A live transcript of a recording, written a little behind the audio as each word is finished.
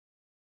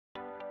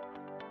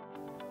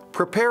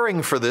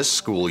Preparing for this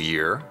school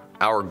year,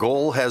 our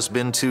goal has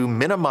been to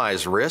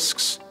minimize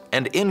risks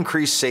and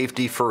increase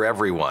safety for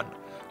everyone,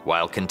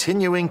 while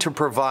continuing to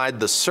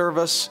provide the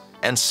service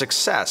and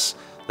success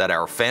that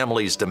our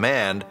families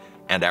demand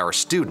and our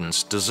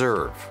students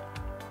deserve.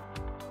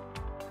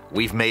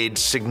 We've made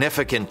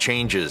significant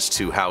changes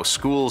to how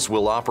schools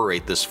will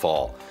operate this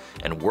fall,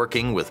 and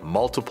working with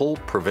multiple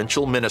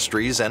provincial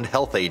ministries and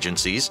health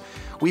agencies,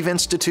 we've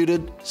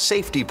instituted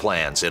safety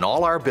plans in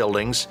all our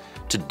buildings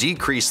to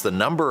decrease the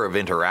number of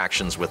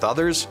interactions with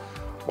others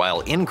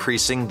while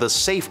increasing the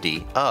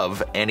safety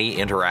of any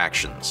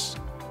interactions.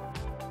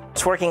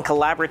 It's working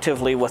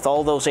collaboratively with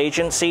all those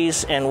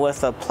agencies and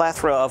with a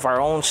plethora of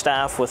our own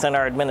staff within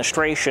our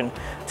administration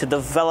to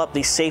develop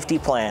these safety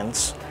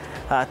plans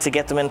to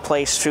get them in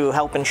place to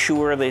help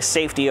ensure the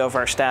safety of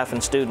our staff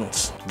and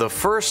students. The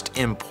first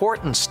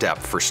important step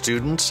for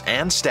students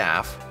and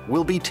staff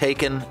will be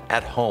taken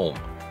at home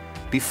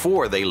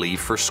before they leave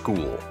for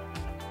school.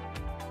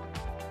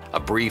 A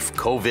brief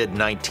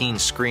COVID-19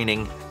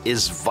 screening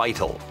is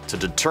vital to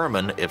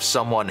determine if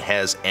someone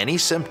has any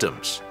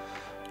symptoms.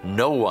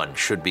 No one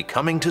should be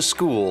coming to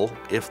school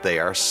if they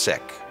are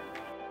sick.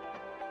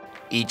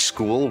 Each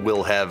school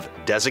will have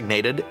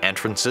designated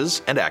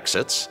entrances and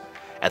exits.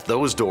 At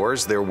those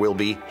doors, there will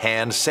be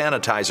hand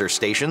sanitizer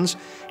stations,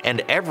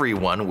 and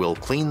everyone will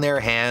clean their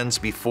hands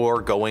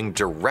before going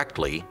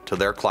directly to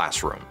their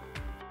classroom.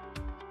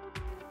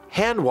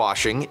 Hand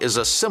washing is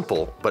a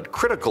simple but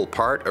critical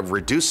part of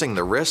reducing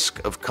the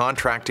risk of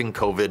contracting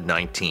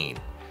COVID-19.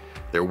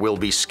 There will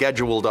be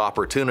scheduled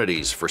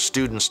opportunities for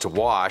students to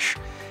wash,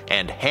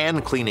 and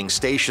hand cleaning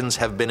stations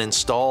have been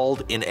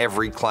installed in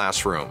every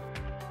classroom.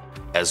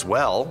 As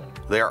well,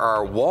 there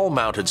are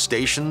wall-mounted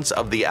stations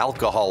of the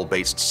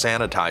alcohol-based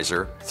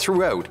sanitizer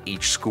throughout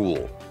each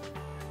school.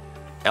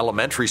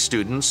 Elementary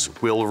students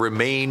will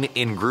remain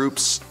in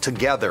groups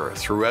together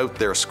throughout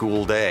their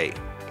school day,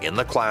 in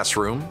the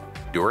classroom,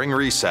 during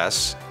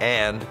recess,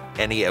 and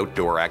any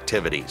outdoor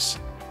activities.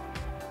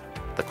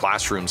 The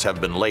classrooms have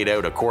been laid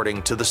out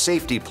according to the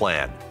safety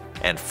plan,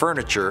 and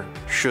furniture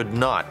should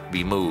not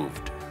be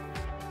moved.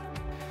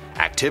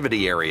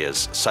 Activity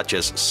areas such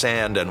as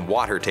sand and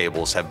water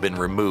tables have been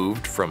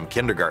removed from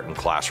kindergarten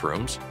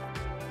classrooms.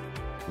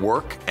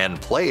 Work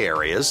and play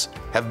areas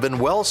have been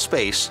well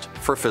spaced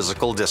for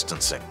physical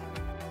distancing.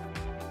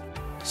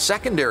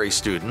 Secondary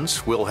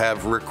students will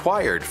have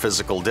required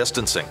physical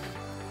distancing,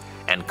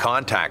 and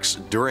contacts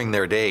during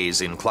their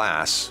days in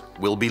class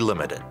will be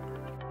limited.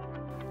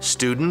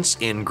 Students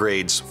in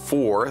grades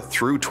 4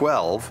 through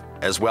 12,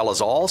 as well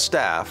as all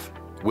staff,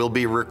 will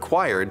be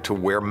required to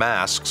wear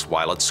masks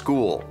while at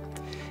school.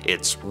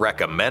 It's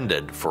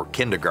recommended for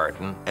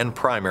kindergarten and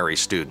primary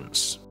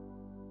students.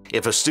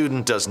 If a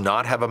student does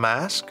not have a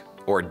mask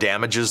or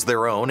damages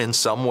their own in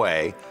some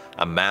way,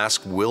 a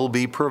mask will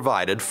be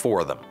provided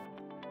for them.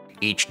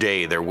 Each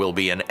day there will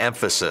be an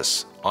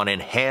emphasis on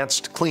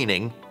enhanced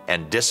cleaning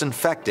and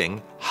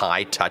disinfecting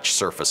high-touch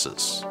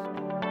surfaces.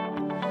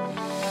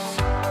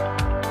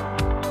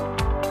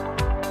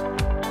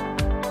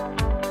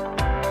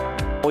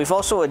 We've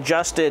also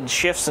adjusted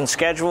shifts and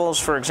schedules.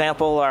 For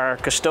example, our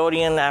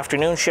custodian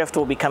afternoon shift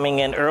will be coming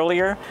in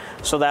earlier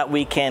so that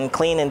we can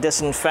clean and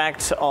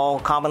disinfect all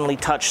commonly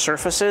touched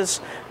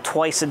surfaces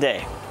twice a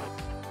day.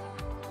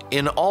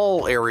 In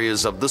all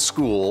areas of the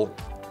school,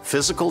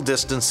 physical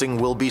distancing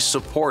will be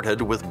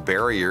supported with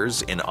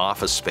barriers in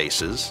office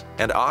spaces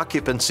and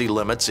occupancy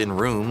limits in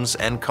rooms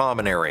and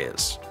common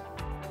areas.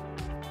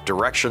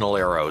 Directional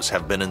arrows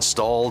have been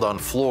installed on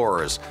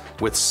floors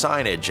with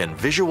signage and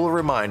visual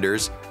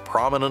reminders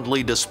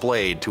prominently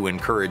displayed to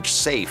encourage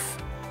safe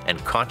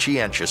and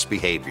conscientious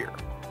behavior.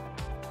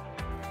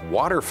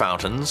 Water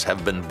fountains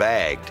have been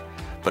bagged,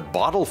 but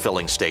bottle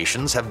filling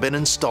stations have been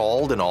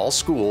installed in all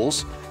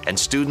schools, and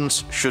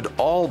students should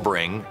all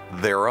bring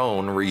their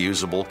own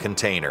reusable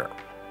container.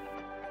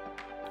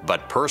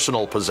 But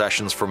personal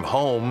possessions from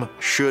home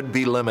should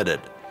be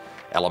limited.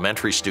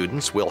 Elementary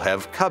students will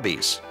have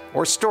cubbies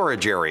or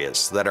storage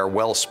areas that are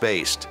well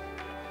spaced.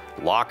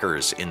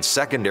 Lockers in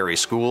secondary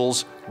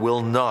schools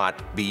will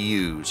not be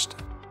used.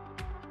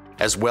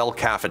 As well,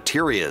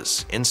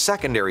 cafeterias in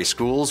secondary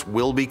schools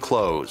will be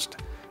closed.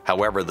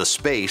 However, the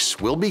space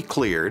will be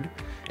cleared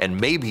and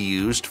may be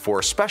used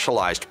for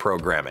specialized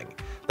programming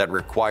that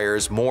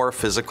requires more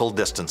physical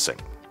distancing.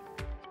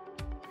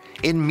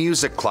 In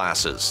music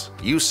classes,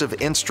 use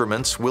of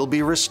instruments will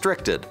be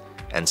restricted,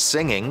 and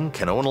singing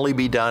can only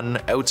be done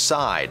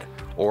outside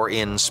or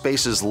in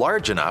spaces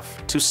large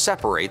enough to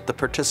separate the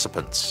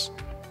participants.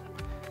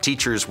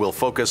 Teachers will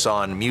focus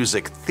on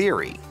music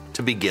theory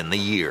to begin the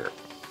year.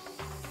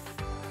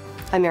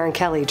 I'm Erin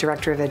Kelly,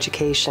 Director of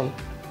Education.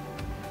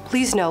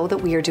 Please know that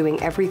we are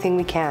doing everything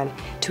we can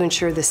to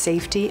ensure the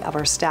safety of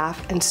our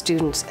staff and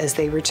students as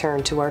they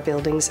return to our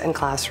buildings and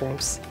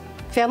classrooms.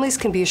 Families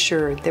can be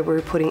assured that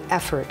we're putting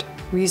effort,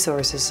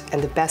 resources,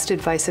 and the best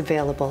advice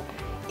available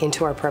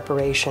into our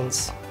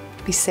preparations.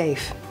 Be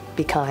safe,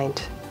 be kind.